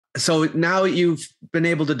So now you've been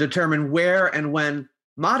able to determine where and when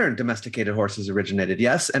modern domesticated horses originated,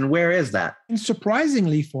 yes? And where is that? And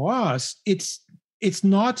surprisingly for us, it's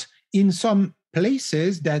not in some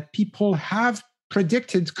places that people have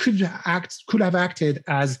predicted could have acted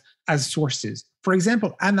as sources. For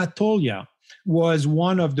example, Anatolia was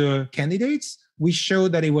one of the candidates. We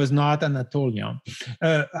showed that it was not Anatolia.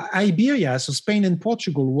 Iberia, so Spain and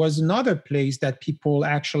Portugal, was another place that people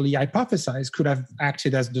actually hypothesized could have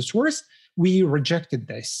acted as the source. We rejected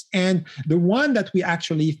this. And the one that we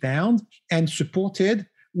actually found and supported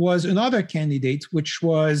was another candidate, which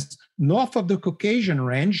was north of the Caucasian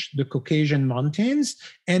Range, the Caucasian Mountains,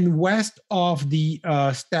 and west of the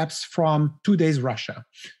steppes from today's Russia.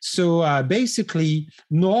 So basically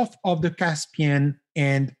north of the Caspian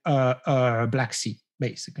and Black Sea,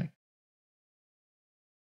 basically.